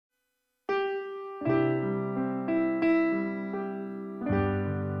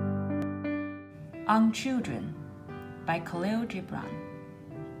On Children by Kahlil Gibran.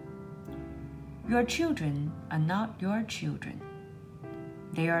 Your children are not your children.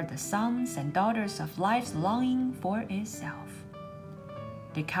 They are the sons and daughters of life's longing for itself.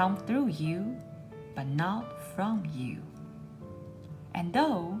 They come through you, but not from you. And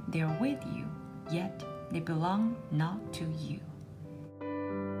though they are with you, yet they belong not to you.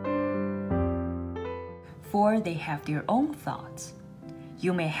 For they have their own thoughts.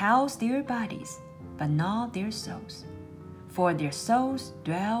 You may house their bodies, but not their souls. For their souls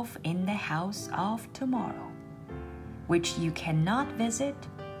dwell in the house of tomorrow, which you cannot visit,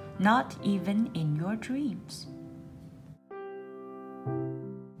 not even in your dreams.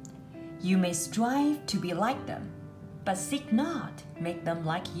 You may strive to be like them, but seek not make them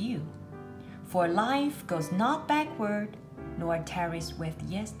like you. For life goes not backward, nor tarries with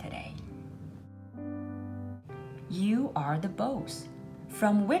yesterday. You are the bows,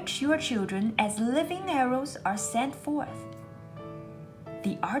 from which your children as living arrows are sent forth.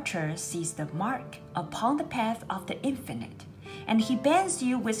 The archer sees the mark upon the path of the infinite, and he bends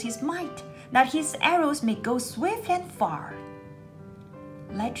you with his might, that his arrows may go swift and far.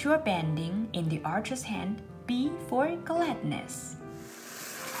 Let your bending in the archer's hand be for gladness.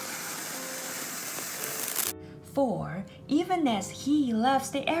 For even as he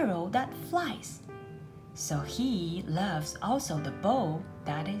loves the arrow that flies, so he loves also the bow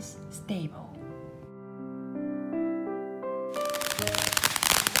that is stable.